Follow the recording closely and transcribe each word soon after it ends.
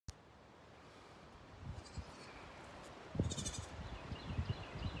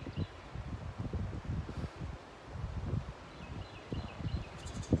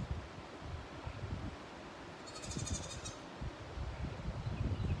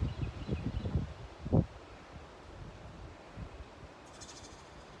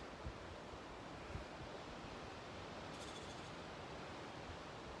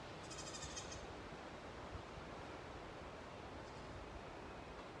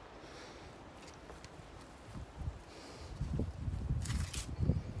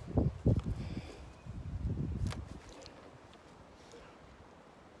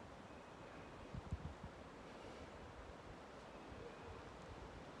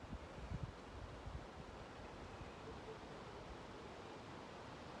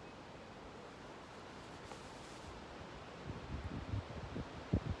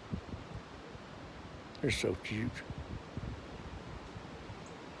They're so cute.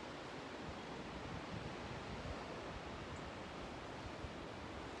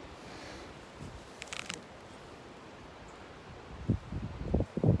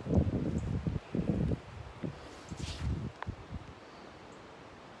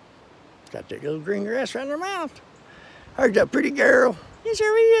 Got that little green grass right in their mouth. There's that pretty girl. Yes,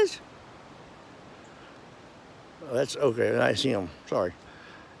 there he is. Oh, that's okay. I see him. Sorry.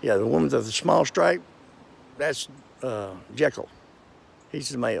 Yeah, the one with the small stripe, that's Jekyll. He's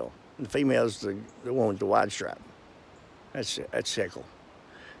the male. And the female's the one with the wide stripe. That's Heckel.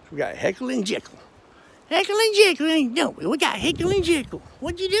 We got Heckel and Jekyll. Heckel and Jekyll. No, we got Heckel and Jekyll.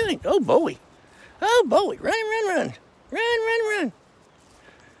 What you doing? Oh, boy. Oh, boy. Run, run, run. Run, run, run.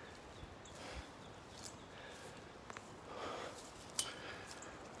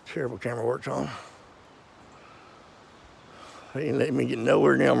 Terrible camera works on. They ain't letting me get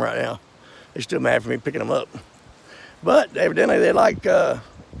nowhere near them right now. They're still mad for me picking them up. But evidently they like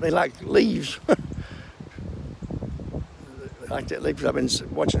leaves. They like that leaves. I've been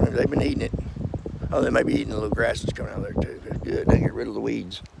watching them. They've been eating it. Oh, they may be eating the little grass that's coming out there too. That's good. They get rid of the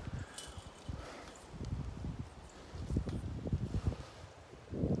weeds.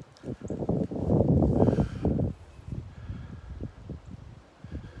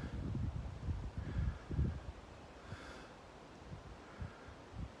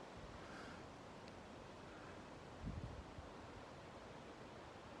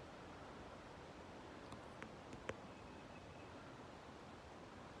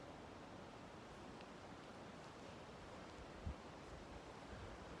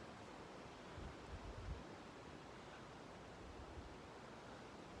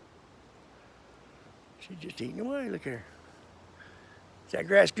 She's just eating away, look here. Is that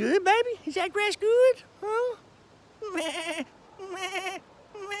grass good, baby? Is that grass good? Huh? Meh, meh,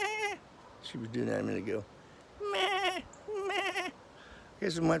 meh. She was doing that a minute ago. Meh, meh.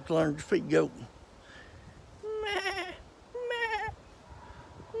 Guess I might have to learn to speak goat. Meh, meh,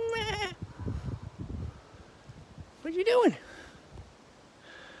 meh. What you doing?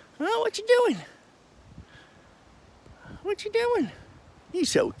 Huh? What you doing? What you doing? He's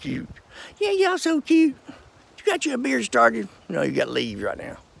so cute. Yeah, y'all so cute. You got your beard started? No, you got leaves right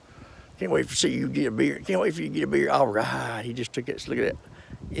now. Can't wait to see you get a beard. Can't wait for you to get a beard. All right, he just took that. Look at that.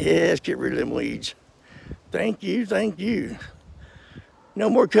 Yes, get rid of them weeds. Thank you, thank you. No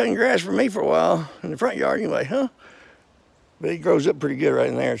more cutting grass for me for a while in the front yard anyway, huh? But it grows up pretty good right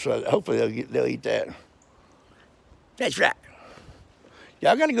in there, so hopefully they'll eat that. That's right.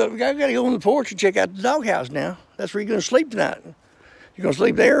 Y'all gotta go on the porch and check out the doghouse now. That's where you're gonna sleep tonight. You're gonna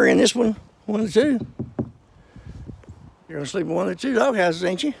sleep there or in this one of the two. You're gonna sleep in one of the two doghouses,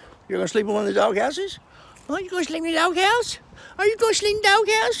 ain't you? You're gonna sleep in one of the doghouses? Oh, you gonna sleep in the doghouse? Are you gonna sleep in the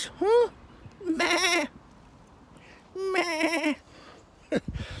doghouse? Huh? Meh. Meh.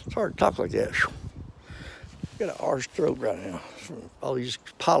 It's hard to talk like that. Got an arched throat right now from all these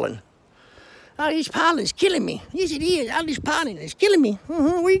pollen. All these pollen's killing me. Yes, it is. All this pollen is killing me.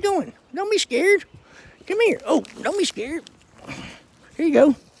 Where you going? Don't be scared. Come here. Oh, don't be scared. Here you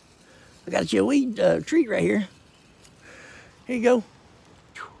go. I got you a weed treat right here. Here you go.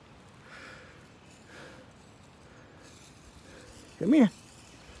 Come here.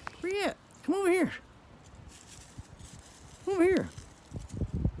 Where you at? Come over here. Come over here.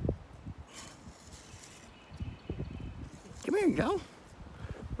 Come here, Joe.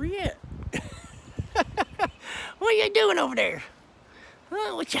 Where you at? What are you doing over there?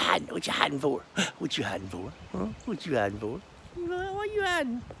 Huh? What you hiding? What you hiding for? What you hiding for? Huh? What you hiding for? Why you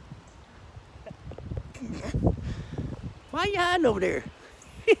hiding? Why you hiding over there?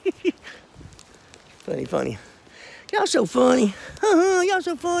 Funny. Y'all so funny. Y'all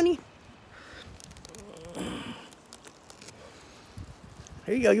so funny.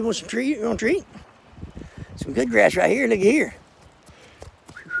 Here you go. You want some treat? You want a treat? Some good grass right here. Look at here.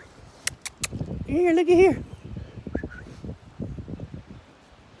 Here, look at here.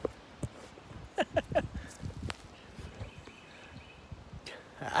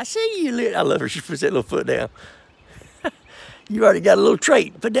 I see you. I love her. She puts that little foot down. You already got a little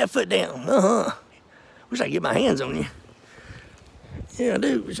trait. Put that foot down. Wish I could get my hands on you. Yeah, I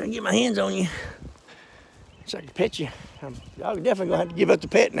do. Wish I could get my hands on you. Wish I could pet you. Y'all definitely gonna have to give up the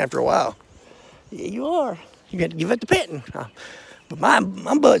petting after a while. Yeah, you are. You got to give up the petting. But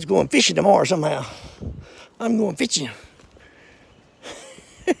my bud's going fishing tomorrow somehow. I'm going fishing.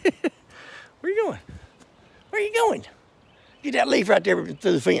 Where you going? Where you going? Get that leaf right there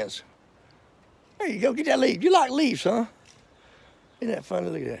through the fence. There you go. Get that leaf. You like leaves, huh? Isn't that funny?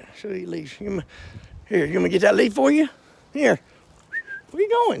 Look at that. Show you leaves. Here, you want me to get that leaf for you? Here. Where you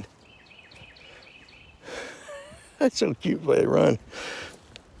going? That's so cute the way they run.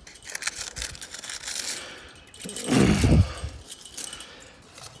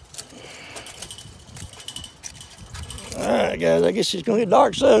 Alright guys, I guess it's gonna get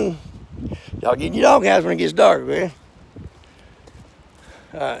dark soon. Y'all get in your doghouse when it gets dark, man.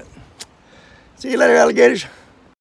 Alright. See you later, alligators.